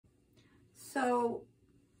So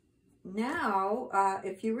now,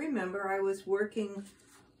 if you remember, I was working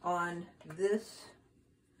on this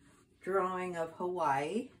drawing of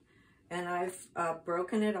Hawaii, and I've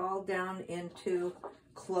broken it all down into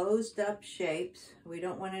closed up shapes. We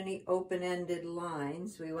don't want any open-ended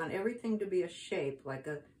lines. We want everything to be a shape, like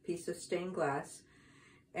a piece of stained glass.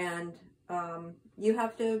 And you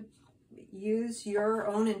have to use your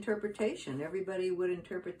own interpretation. Everybody would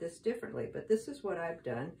interpret this differently, but this is what I've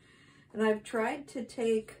done. And I've tried to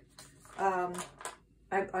take,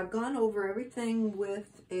 I've gone over everything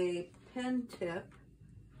with a pen tip,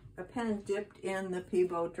 a pen dipped in the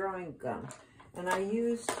Peebo drawing gum. And I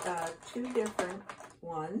used two different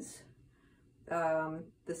ones, the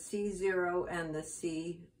C0 and the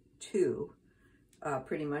C2,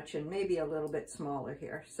 pretty much, and maybe a little bit smaller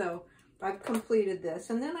here. So I've completed this.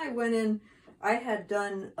 And then I went in, I had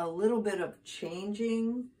done a little bit of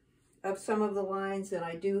changing of some of the lines, and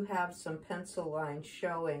I do have some pencil lines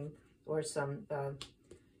showing, or some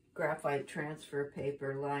graphite transfer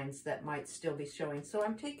paper lines that might still be showing. So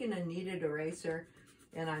I'm taking a kneaded eraser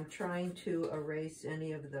and I'm trying to erase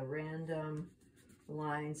any of the random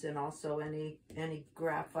lines and also any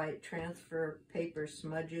graphite transfer paper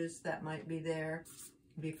smudges that might be there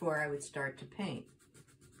before I would start to paint.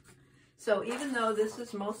 So even though this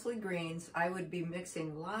is mostly greens, I would be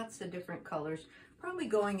mixing lots of different colors, probably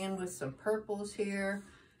going in with some purples here,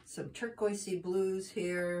 some turquoisey blues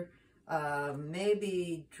here,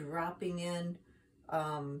 maybe dropping in,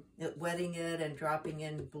 wetting it and dropping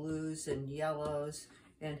in blues and yellows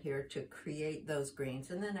in here to create those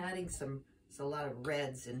greens, and then adding a lot of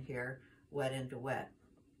reds in here, wet into wet.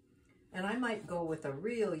 And I might go with a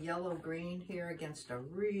real yellow green here against a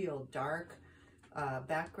real dark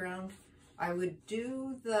background. I would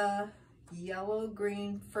do the yellow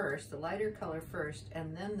green first, the lighter color first,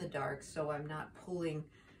 and then the dark, so I'm not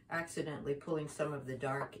accidentally pulling some of the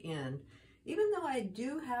dark in. Even though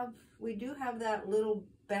we do have that little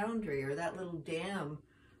boundary or that little dam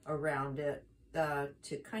around it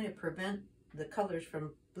to kind of prevent the colors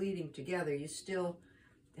from bleeding together, you still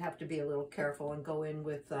have to be a little careful and go in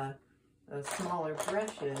with smaller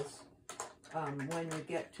brushes when you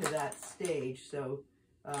get to that stage. So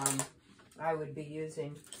I would be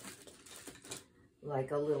using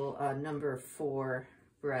like a little number 4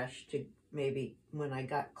 brush to maybe when I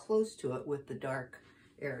got close to it with the dark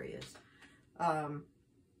areas.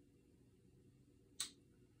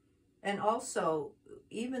 And also,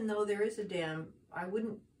 even though there is a dam, I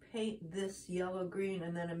wouldn't paint this yellow-green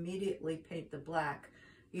and then immediately paint the black.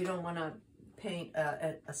 You don't want to paint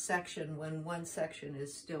a section when one section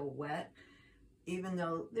is still wet, even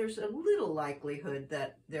though there's a little likelihood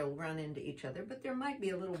that they'll run into each other, but there might be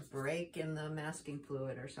a little break in the masking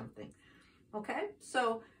fluid or something. Okay,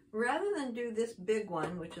 so rather than do this big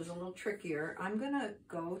one, which is a little trickier, I'm gonna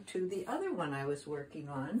go to the other one I was working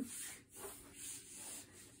on.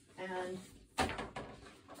 And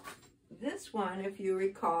this one, if you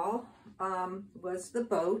recall, was the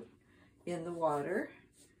boat in the water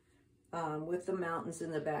with the mountains in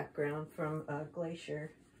the background from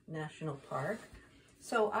Glacier National Park.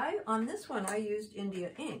 So on this one, I used India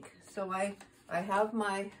ink. So I have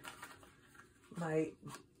my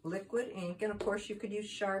liquid ink, and of course you could use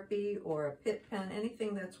Sharpie or a Pitt pen,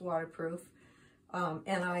 anything that's waterproof.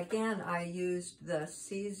 And I used the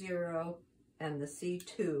C0 and the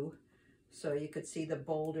C2, so you could see the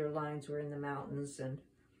bolder lines were in the mountains. And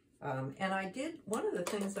one of the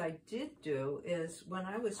things I did do is when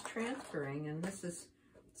I was transferring, and this is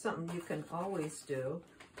something you can always do,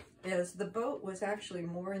 is the boat was actually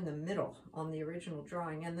more in the middle on the original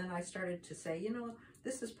drawing. And then I started to say, you know,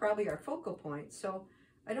 this is probably our focal point, so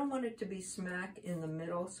I don't want it to be smack in the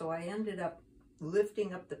middle. So I ended up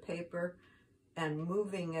lifting up the paper and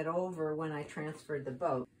moving it over when I transferred the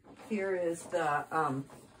boat. Here is the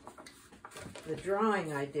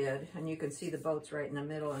drawing I did, and you can see the boat's right in the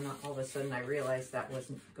middle, and all of a sudden I realized that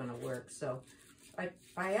wasn't going to work. So I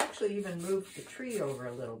actually even moved the tree over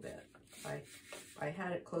a little bit. I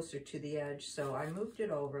had it closer to the edge, so I moved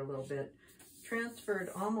it over a little bit, transferred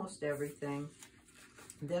almost everything.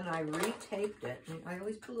 Then I retaped it, and I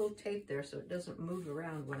always put a little tape there so it doesn't move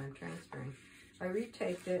around when I'm transferring. I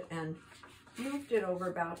retaped it and moved it over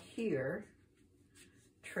about here,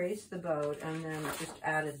 traced the boat, and then just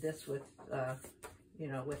added this with, you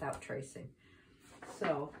know, without tracing.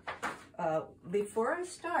 So before I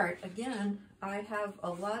start, again, I have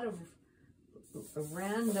a lot of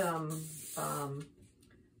random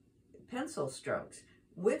pencil strokes.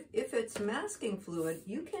 If it's masking fluid,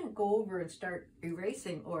 you can't go over and start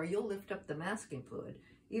erasing, or you'll lift up the masking fluid,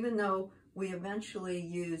 even though we eventually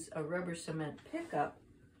use a rubber cement pickup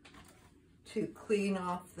to clean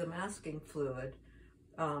off the masking fluid.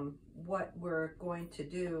 What we're going to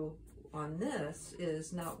do on this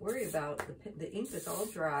is not worry about the ink is all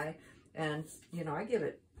dry, and you know, I give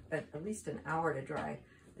it at least an hour to dry.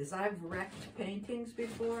 As I've wrecked paintings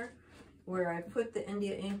before where I put the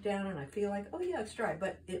India ink down and I feel like, oh yeah, it's dry,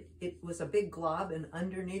 but it was a big glob, and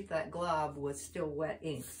underneath that glob was still wet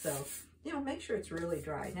ink. So, you know, make sure it's really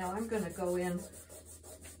dry. Now I'm going to go in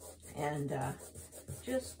and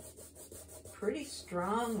just pretty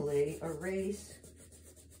strongly erase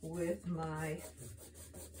with my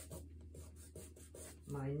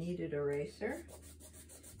kneaded eraser.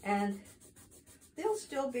 And there'll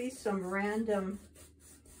still be some random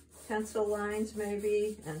pencil lines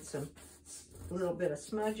maybe, and some little bit of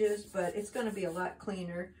smudges, but it's going to be a lot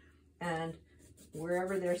cleaner. And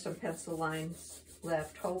wherever there's some pencil lines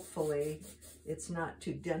left, hopefully it's not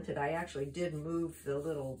too dented. I actually did move the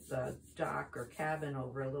little dock or cabin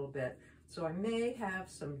over a little bit, so I may have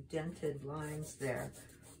some dented lines there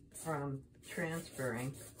from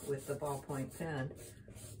transferring with the ballpoint pen.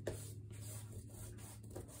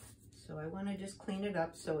 So I want to just clean it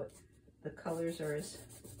up so the colors are as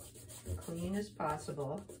clean as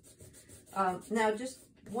possible. Now, just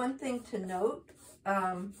one thing to note,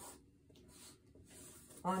 on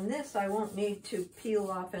this I won't need to peel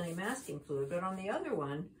off any masking fluid, but on the other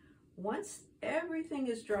one, once everything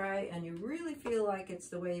is dry and you really feel like it's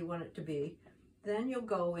the way you want it to be, then you'll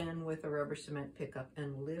go in with a rubber cement pickup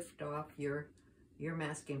and lift off your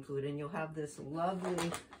masking fluid, and you'll have this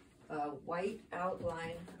lovely white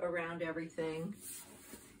outline around everything,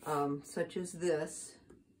 such as this.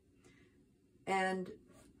 And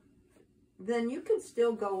then you can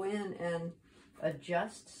still go in and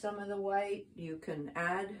adjust some of the white. You can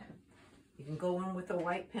go in with a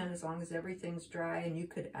white pen as long as everything's dry, and you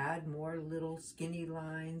could add more little skinny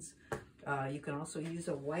lines. You can also use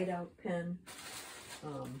a whiteout pen.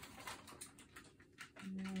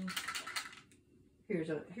 Here's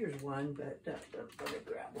one, but let me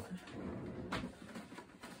grab one.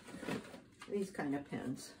 These kind of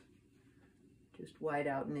pens. Just white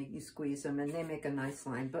out, and you squeeze them and they make a nice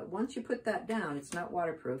line. But once you put that down, it's not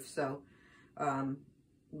waterproof, so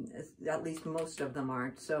at least most of them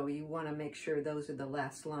aren't. So you want to make sure those are the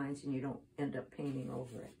last lines and you don't end up painting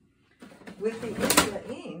over it. With the India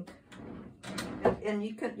ink, and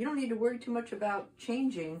you don't need to worry too much about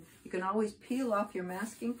changing. You can always peel off your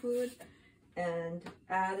masking fluid and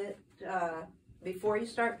add it before you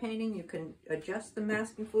start painting. You can adjust the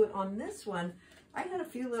masking fluid. On this one, I had a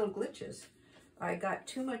few little glitches. I got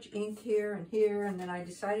too much ink here, and then I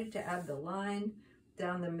decided to add the line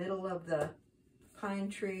down the middle of the pine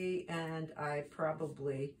tree, and I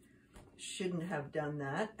probably shouldn't have done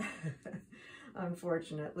that,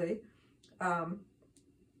 unfortunately.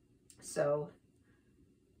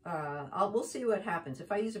 We'll see what happens.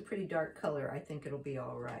 If I use a pretty dark color, I think it'll be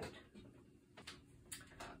all right.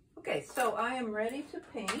 Okay, so I am ready to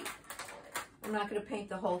paint. I'm not going to paint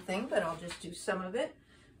the whole thing, but I'll just do some of it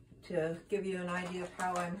to give you an idea of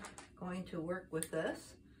how I'm going to work with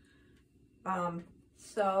this.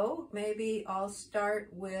 So maybe I'll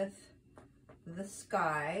start with the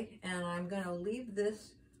sky, and I'm going to leave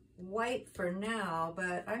this white for now,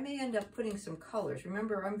 but I may end up putting some colors.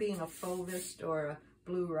 Remember, I'm being a fauvist or a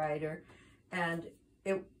blue writer, and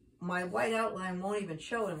my white outline won't even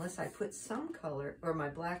show unless I put some color, or my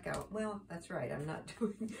black out. Well, that's right, I'm not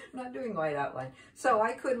doing white outline. So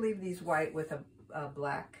I could leave these white with a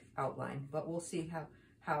black outline, but we'll see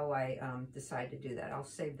how I decide to do that. I'll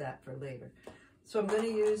save that for later. So I'm going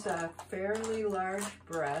to use a fairly large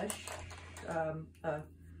brush.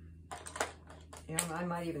 You know, I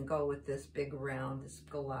might even go with this big round, this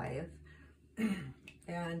Goliath.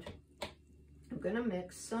 And I'm going to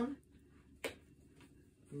mix some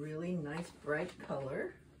really nice bright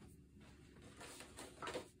color.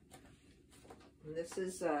 And this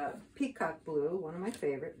is Peacock Blue, one of my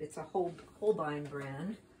favorite. It's a Holbein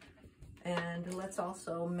brand. And let's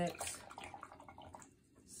also mix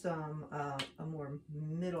some a more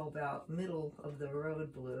middle of the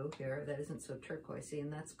road blue here that isn't so turquoisey,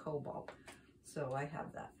 and that's Cobalt. So I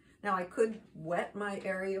have that. Now I could wet my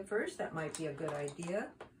area first. That might be a good idea,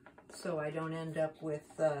 so I don't end up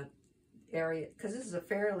with area, because this is a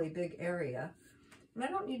fairly big area. And I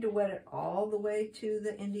don't need to wet it all the way to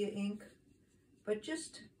the India ink, but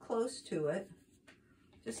just close to it,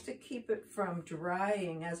 just to keep it from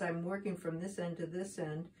drying as I'm working from this end to this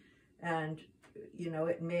end. And you know,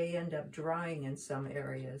 it may end up drying in some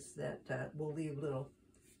areas that will leave little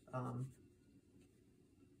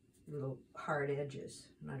hard edges,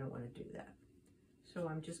 and I don't want to do that. So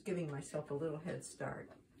I'm just giving myself a little head start.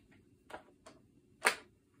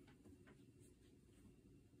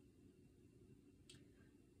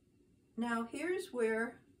 Now here's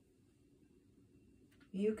where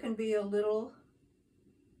you can be a little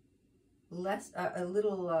less,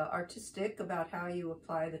 artistic about how you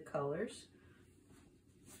apply the colors.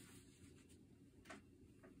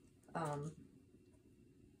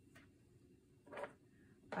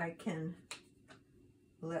 I can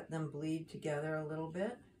let them bleed together a little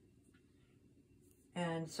bit.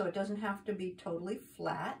 And so it doesn't have to be totally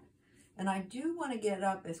flat. And I do want to get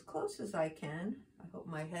up as close as I can. I hope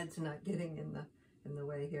my head's not getting in the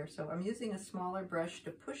way here. So I'm using a smaller brush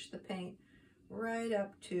to push the paint right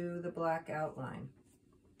up to the black outline.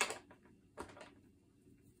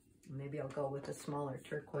 Maybe I'll go with a smaller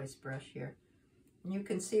turquoise brush here. And you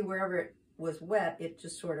can see wherever it was wet, it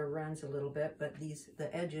just sort of runs a little bit, but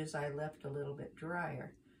the edges I left a little bit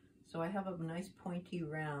drier. So I have a nice pointy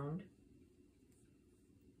round,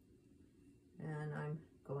 and I'm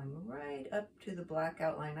going right up to the black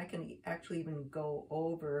outline. I can actually even go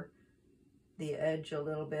over the edge a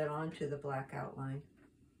little bit onto the black outline.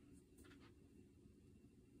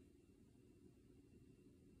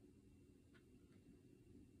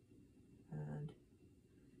 And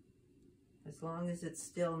as long as it's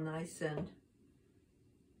still nice and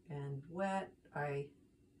wet, I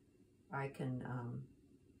can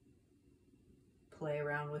play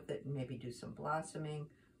around with it and maybe do some blossoming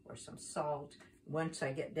or some salt. Once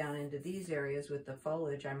I get down into these areas with the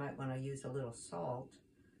foliage, I might want to use a little salt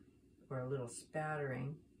or a little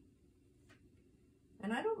spattering.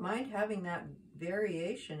 And I don't mind having that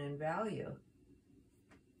variation in value.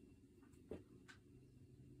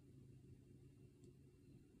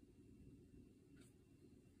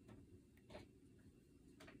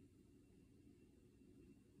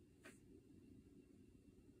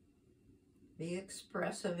 Be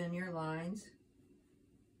expressive in your lines.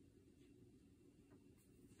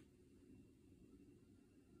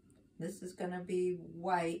 This is going to be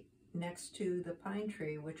white next to the pine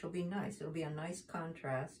tree, which will be nice. It'll be a nice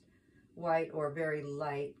contrast. White or very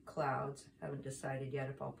light clouds. Haven't decided yet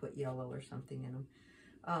if I'll put yellow or something in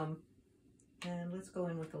them. And let's go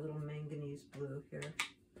in with a little manganese blue here.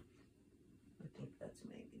 I think that's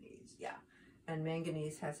manganese, yeah. And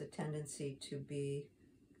manganese has a tendency to be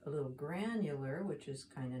a little granular, which is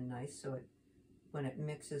kind of nice. So when it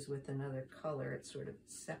mixes with another color, it sort of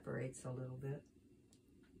separates a little bit.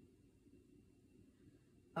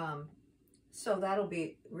 So that'll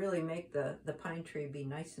really make the pine tree be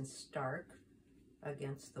nice and stark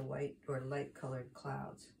against the white or light colored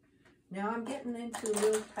clouds. Now I'm getting into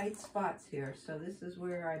little tight spots here, so this is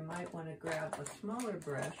where I might want to grab a smaller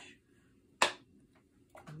brush.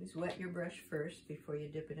 Always wet your brush first before you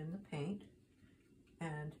dip it in the paint.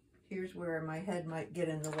 And here's where my head might get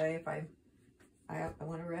in the way if I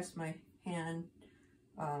want to rest my hand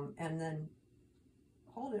and then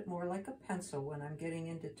hold it more like a pencil when I'm getting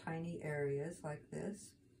into tiny areas like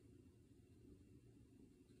this.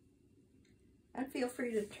 And feel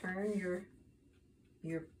free to turn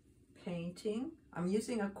your painting. I'm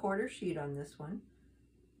using a quarter sheet on this one.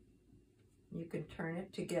 You can turn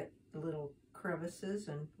it to get the little crevices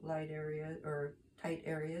and light areas or tight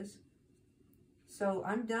areas. So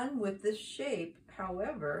I'm done with this shape.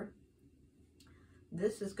 However,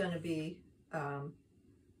 this is going to be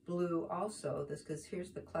blue also, because here's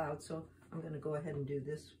the cloud, so I'm going to go ahead and do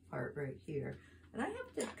this part right here. And I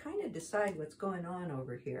have to kind of decide what's going on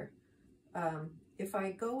over here. If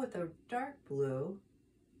I go with a dark blue,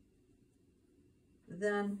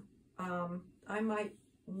 then I might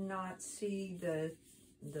not see the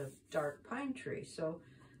dark pine tree. So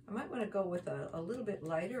I might want to go with a little bit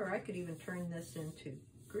lighter, or I could even turn this into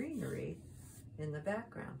greenery in the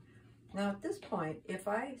background. Now at this point, if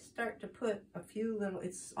I start to put a few little,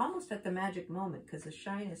 it's almost at the magic moment because the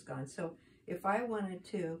shine is gone. So if I wanted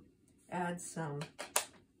to add some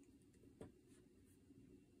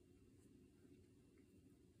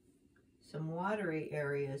watery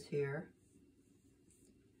areas here,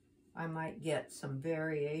 I might get some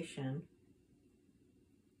variation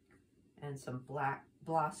and some black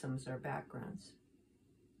blossoms or backgrounds.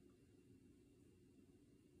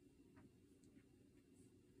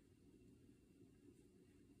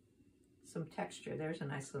 Some texture. There's a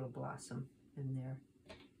nice little blossom in there.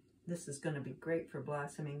 This is going to be great for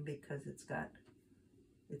blossoming because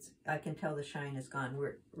I can tell the shine is gone.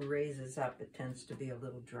 Where it raises up, it tends to be a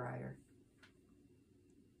little drier.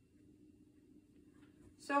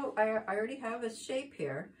 So I already have a shape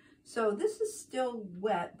here. So this is still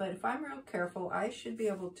wet, but if I'm real careful, I should be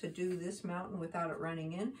able to do this mountain without it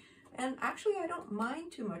running in. And actually, I don't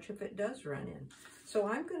mind too much if it does run in. So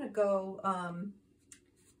I'm going to go,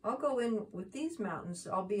 I'll go in with these mountains.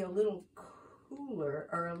 I'll be a little cooler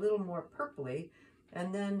or a little more purpley.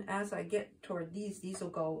 And then as I get toward these will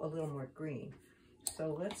go a little more green.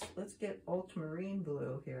 So let's get ultramarine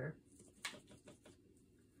blue here.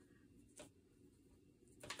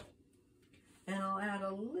 And I'll add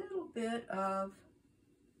a little bit of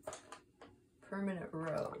permanent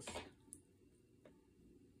rose.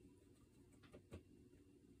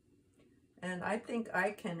 And I think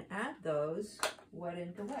I can add those wet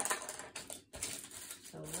into wet.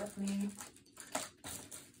 So let me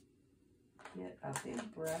get a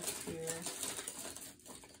big brush here.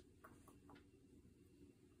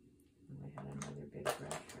 I had another big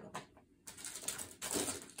brush.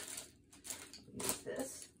 Use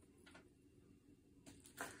this.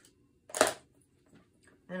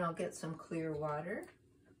 And I'll get some clear water.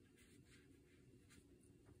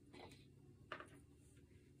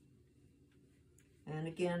 And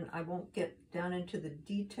again, I won't get down into the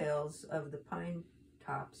details of the pine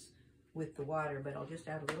tops with the water, but I'll just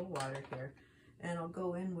add a little water here. And I'll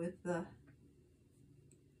go in with the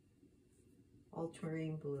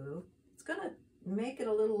ultramarine blue. It's gonna make it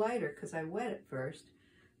a little lighter because I wet it first.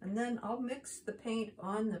 And then I'll mix the paint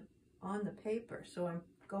on the paper. So I'm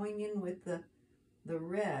going in with the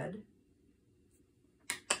red.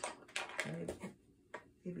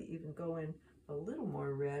 Maybe even go in a little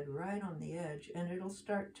more red right on the edge, and it'll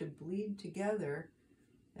start to bleed together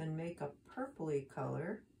and make a purpley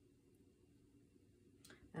color.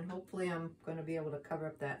 And hopefully I'm going to be able to cover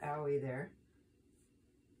up that owie there.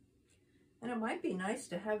 And it might be nice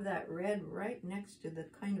to have that red right next to the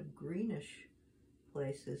kind of greenish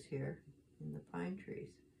places here in the pine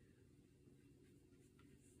trees.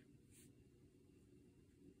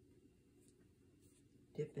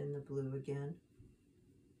 Dip in the blue again.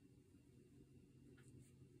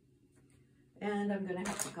 And I'm going to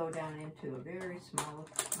have to go down into a very small,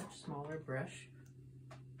 much smaller brush.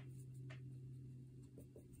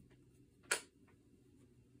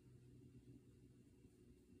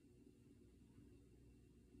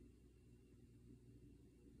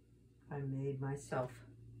 I made myself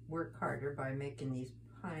work harder by making these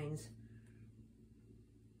pines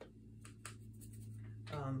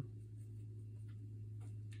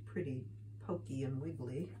pretty pokey and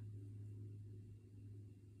wiggly.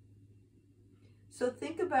 So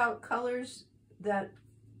think about colors that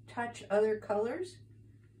touch other colors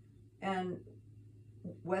and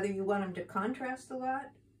whether you want them to contrast a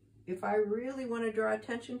lot. If I really want to draw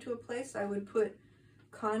attention to a place, I would put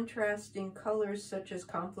contrasting colors such as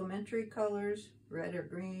complementary colors, red or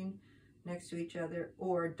green, next to each other,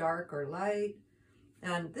 or dark or light.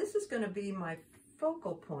 And this is going to be my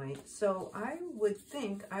focal point. So I would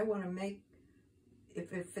think I want to make,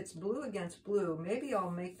 if it's blue against blue, maybe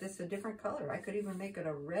I'll make this a different color. I could even make it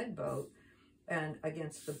a red boat and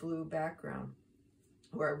against the blue background,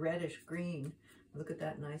 or a reddish green. Look at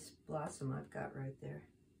that nice blossom I've got right there.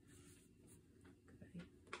 Okay.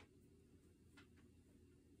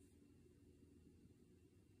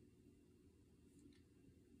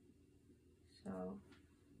 So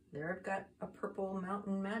there I've got a purple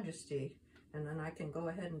mountain majesty, and then I can go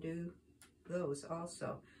ahead and do those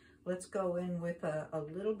also. Let's go in with a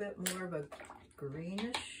little bit more of a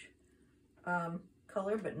greenish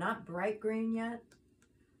color, but not bright green yet.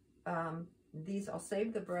 These, I'll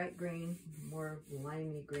save the bright green, more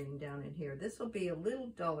limey green down in here. This will be a little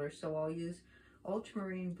duller, so I'll use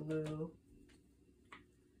ultramarine blue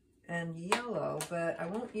and yellow, but I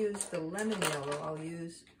won't use the lemon yellow. I'll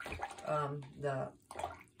use the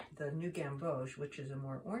New Gamboge, which is a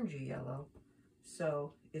more orangey yellow.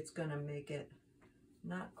 So it's going to make it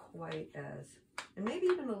not quite as, and maybe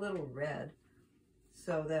even a little red,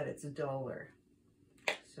 so that it's duller.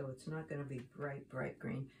 So it's not going to be bright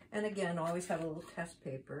green. And again, always have a little test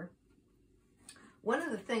paper. One of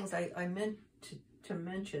the things I meant to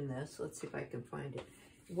mention this, let's see if I can find it.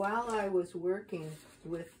 While I was working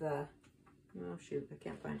with the, oh shoot, I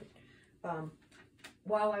can't find it.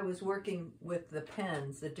 While I was working with the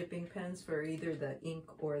pens, the dipping pens for either the ink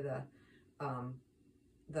or the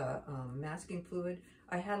masking fluid,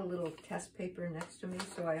 I had a little test paper next to me,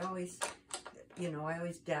 so I always, you know, I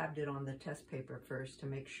always dabbed it on the test paper first to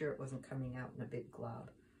make sure it wasn't coming out in a big glob.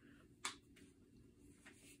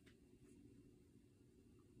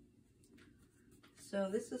 So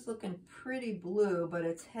this is looking pretty blue, but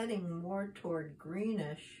it's heading more toward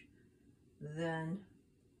greenish than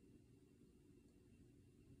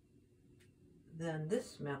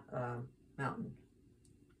this mountain.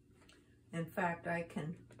 In fact, I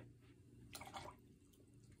can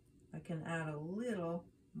add a little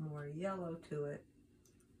more yellow to it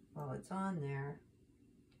while it's on there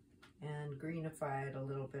and greenify it a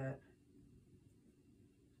little bit.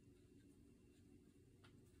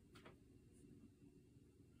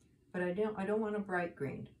 but I don't want a bright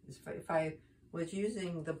green. If I was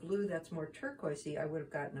using the blue that's more turquoisey, I would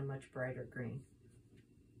have gotten a much brighter green.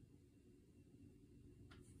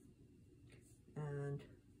 And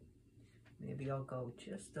maybe I'll go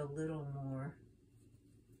just a little more.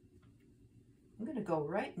 I'm going to go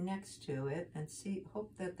right next to it and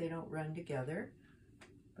hope that they don't run together.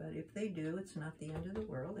 But if they do, it's not the end of the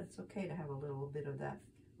world. It's okay to have a little bit of that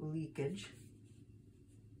leakage.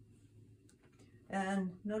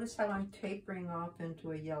 And notice how I'm tapering off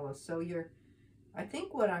into a yellow. So I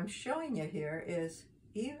think what I'm showing you here is,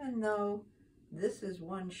 even though this is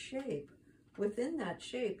one shape, within that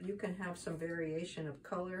shape you can have some variation of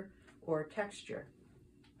color or texture.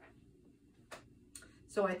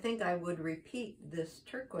 So I think I would repeat this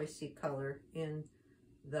turquoisey color in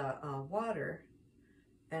the water,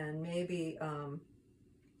 and maybe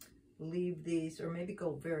leave these, or maybe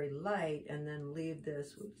go very light and then leave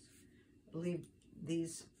this, leave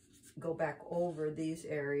these, go back over these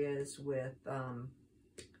areas with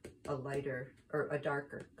a lighter or a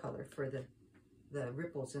darker color for the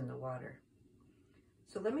ripples in the water.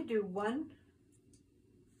 So let me do one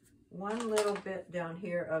little bit down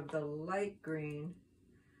here of the light green,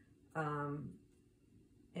 and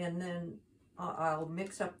then I'll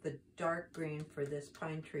mix up the dark green for this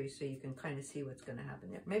pine tree so you can kind of see what's going to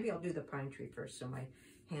happen there. Maybe I'll do the pine tree first so my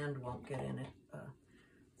hand won't get in it.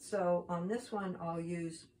 So on this one I'll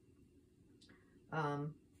use a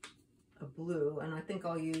blue, and I think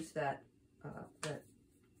I'll use that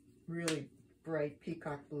really bright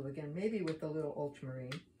peacock blue again, maybe with a little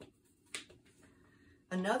ultramarine.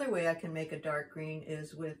 Another way I can make a dark green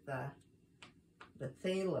is with the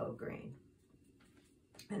phthalo green,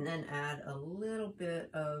 and then add a little bit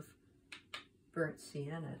of burnt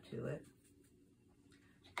sienna to it.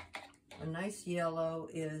 A nice yellow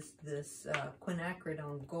is this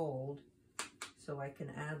quinacridone gold, so I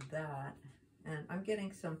can add that. And I'm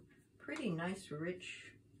getting some pretty nice rich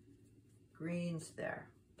greens there.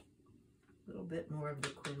 A little bit more of the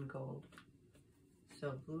quin gold.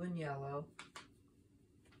 So blue and yellow.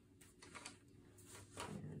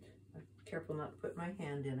 And I'm careful not to put my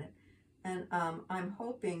hand in it. And I'm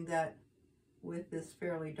hoping that with this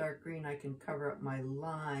fairly dark green I can cover up my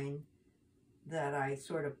line that I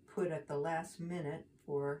sort of put at the last minute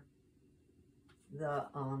for the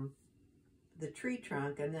tree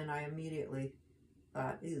trunk, and then I immediately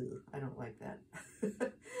thought, ew, I don't like that.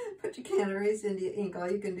 But you can't erase India ink. All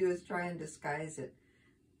you can do is try and disguise it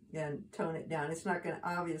and tone it down. It's not going to,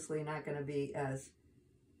 obviously not going to be as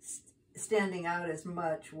standing out as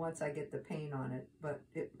much once I get the paint on it, but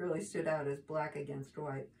it really stood out as black against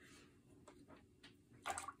white.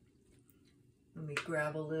 Let me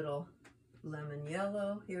grab a little lemon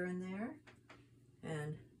yellow here and there,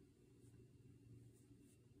 and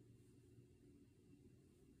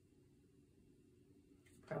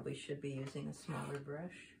probably should be using a smaller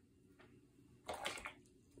brush.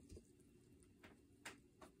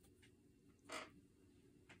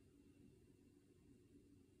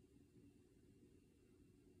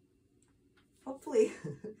 Hopefully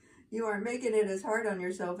you aren't making it as hard on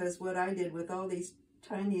yourself as what I did with all these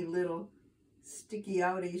tiny little sticky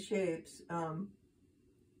outy shapes. And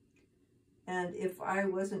if I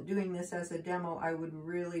wasn't doing this as a demo, I would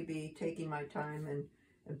really be taking my time and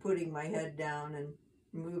putting my head down and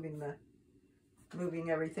moving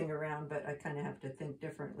everything around, but I kind of have to think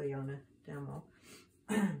differently on a demo.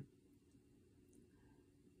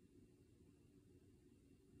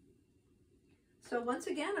 So once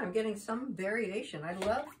again, I'm getting some variation. I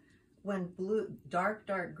love when dark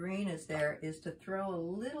green is there, is to throw a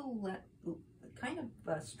little kind of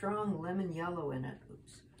a strong lemon yellow in it.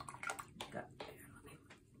 Oops. Let me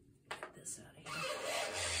get this out of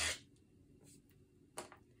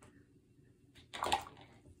here.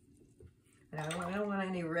 And I don't want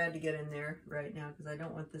any red to get in there right now because I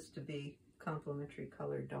don't want this to be complementary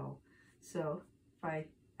colored doll. So if I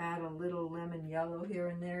add a little lemon yellow here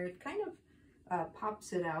and there, it kind of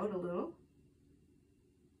pops it out a little.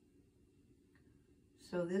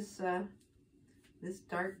 So this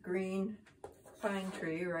dark green pine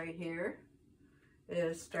tree right here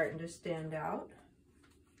is starting to stand out.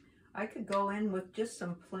 I could go in with just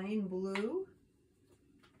some plain blue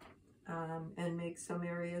and make some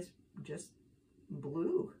areas just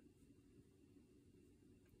blue.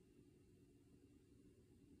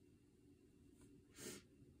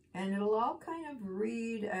 And it'll all kind of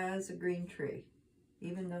read as a green tree,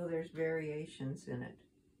 even though there's variations in it.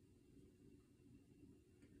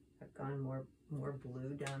 I've gone more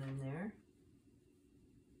blue down in there.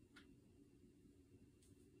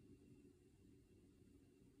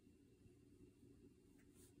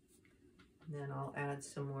 And then I'll add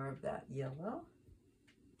some more of that yellow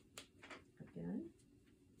again.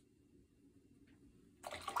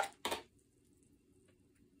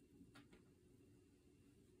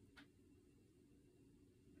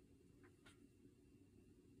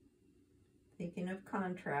 Thinking of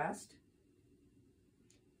contrast,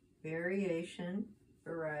 variation,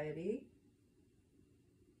 variety.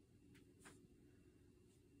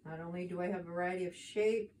 Not only do I have a variety of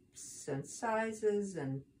shapes and sizes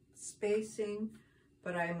and spacing,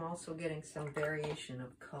 but I'm also getting some variation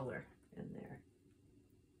of color in there.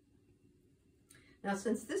 Now,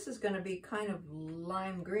 since this is going to be kind of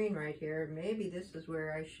lime green right here, maybe this is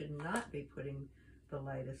where I should not be putting the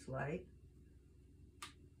lightest light.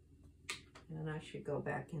 And I should go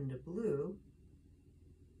back into blue,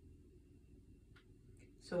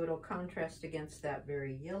 so it'll contrast against that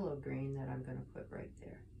very yellow green that I'm going to put right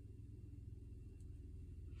there.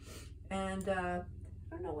 And I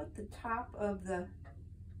don't know what the top of the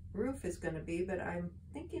roof is going to be, but I'm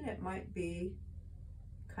thinking it might be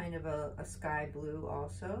kind of a sky blue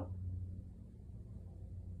also.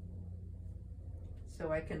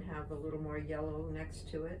 So I can have a little more yellow next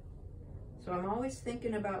to it. So I'm always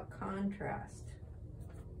thinking about contrast.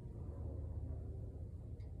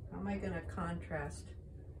 How am I going to contrast?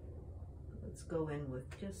 Let's go in with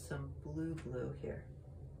just some blue here.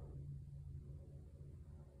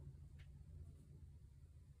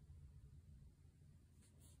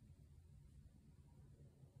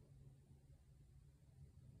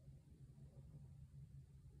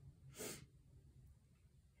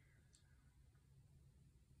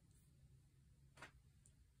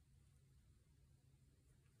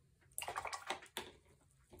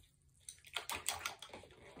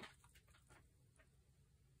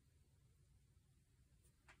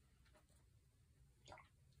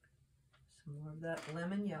 Some more of that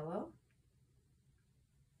lemon yellow.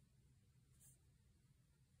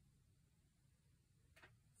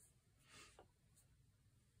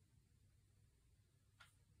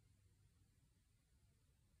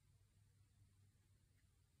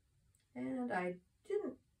 And I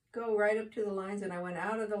didn't go right up to the lines, and I went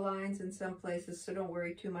out of the lines in some places, so don't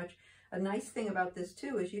worry too much. A nice thing about this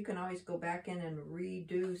too is you can always go back in and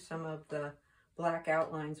redo some of the black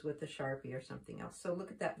outlines with the Sharpie or something else. So look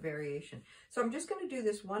at that variation. So I'm just going to do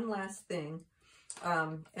this one last thing.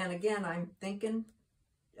 And again, I'm thinking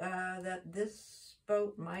that this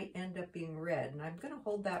boat might end up being red, and I'm going to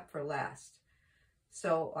hold that for last.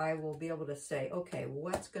 So I will be able to say, okay,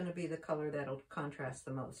 what's going to be the color that'll contrast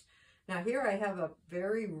the most? Now here I have a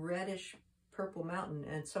very reddish purple mountain,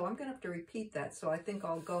 and so I'm going to have to repeat that. So I think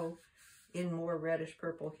I'll go in more reddish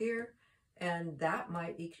purple here, and that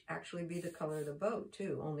might actually be the color of the boat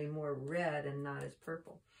too, only more red and not as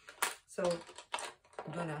purple. So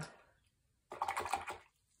I'm going to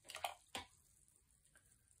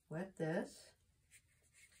wet this.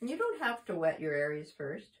 And you don't have to wet your areas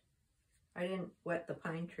first. I didn't wet the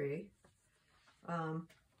pine tree. I'm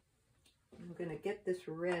going to get this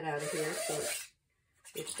red out of here so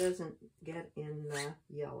it doesn't get in the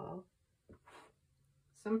yellow.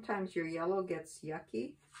 Sometimes your yellow gets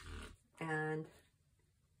yucky, and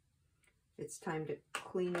it's time to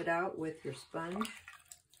clean it out with your sponge.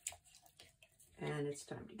 And it's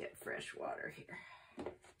time to get fresh water here.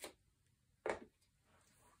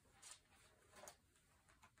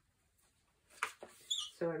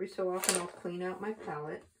 So every so often I'll clean out my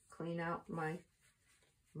palette, clean out my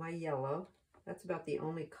yellow. That's about the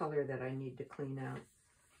only color that I need to clean out.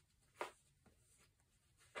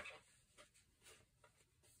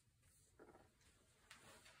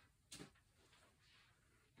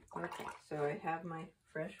 Okay, so I have my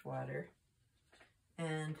fresh water,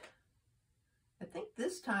 and I think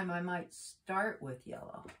this time I might start with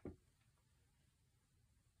yellow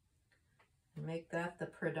and make that the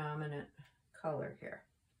predominant color here.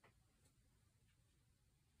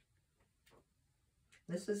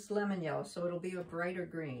 This is lemon yellow, so it'll be a brighter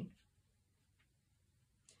green.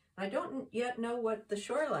 I don't yet know what the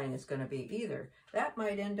shoreline is going to be either. That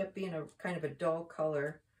might end up being a kind of a dull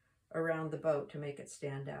color around the boat to make it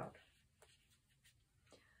stand out.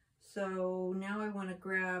 So now I want to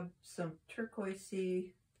grab some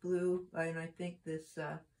turquoisey blue, and I think this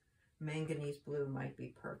manganese blue might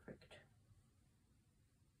be perfect.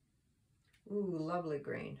 Ooh, lovely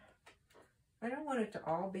green. I don't want it to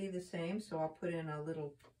all be the same, so I'll put in a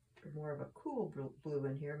little more of a cool blue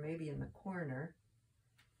in here, maybe in the corner.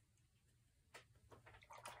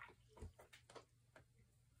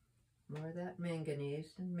 More of that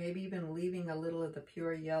manganese, and maybe even leaving a little of the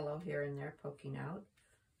pure yellow here and there poking out.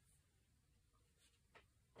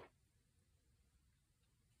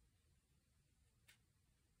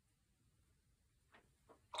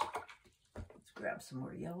 grab some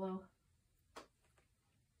more yellow.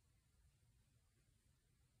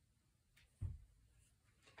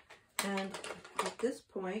 And at this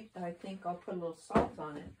point, I think I'll put a little salt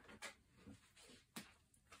on it.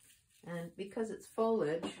 And because it's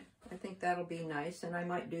foliage, I think that'll be nice. And I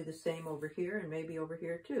might do the same over here and maybe over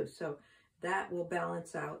here too. So that will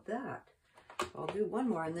balance out that. I'll do one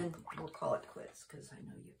more and then we'll call it quits because I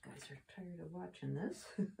know you guys are tired of watching this.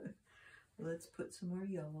 Let's put some more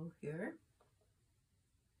yellow here.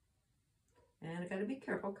 And I got to be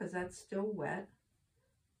careful because that's still wet,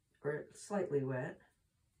 or slightly wet.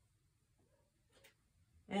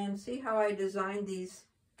 And see how I designed these,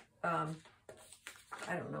 I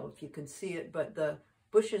don't know if you can see it, but the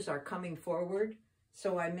bushes are coming forward.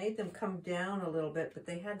 So I made them come down a little bit, but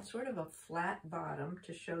they had sort of a flat bottom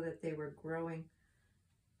to show that they were growing.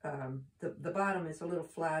 The bottom is a little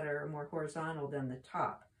flatter, more horizontal than the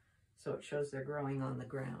top. So it shows they're growing on the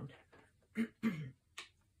ground.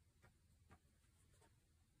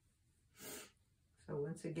 So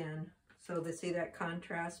once again, so to see that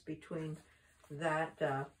contrast between that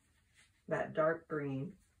dark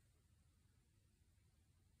green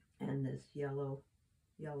and this yellow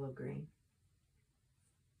green.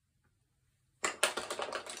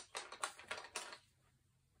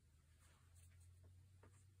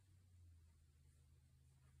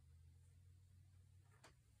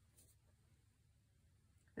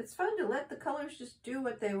 It's fun to let the colors just do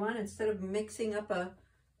what they want instead of mixing up a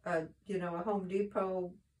Home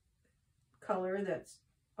Depot color that's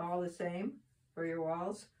all the same for your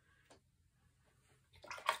walls.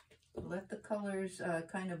 Let the colors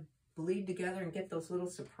kind of bleed together and get those little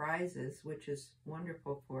surprises, which is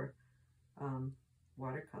wonderful for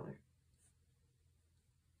watercolor.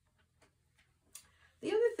 The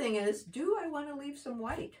other thing is, do I want to leave some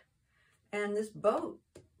white? And this boat,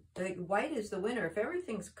 the white is the winner. If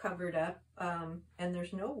everything's covered up and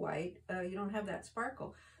there's no white, you don't have that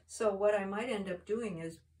sparkle. So what I might end up doing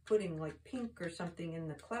is putting like pink or something in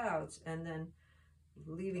the clouds and then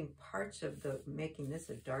leaving parts of making this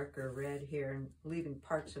a darker red here and leaving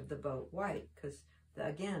parts of the boat white, because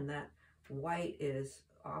again, that white is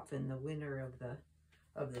often the winner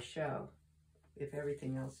of the show if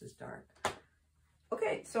everything else is dark.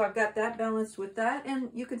 Okay, so I've got that balanced with that, and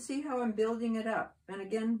you can see how I'm building it up. And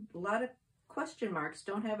again, a lot of question marks.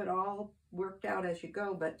 Don't have it all worked out as you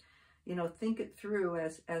go, but think it through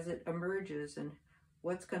as it emerges and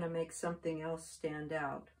what's going to make something else stand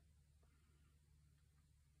out.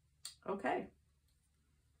 Okay.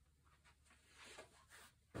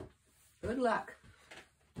 Good luck.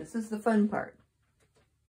 This is the fun part.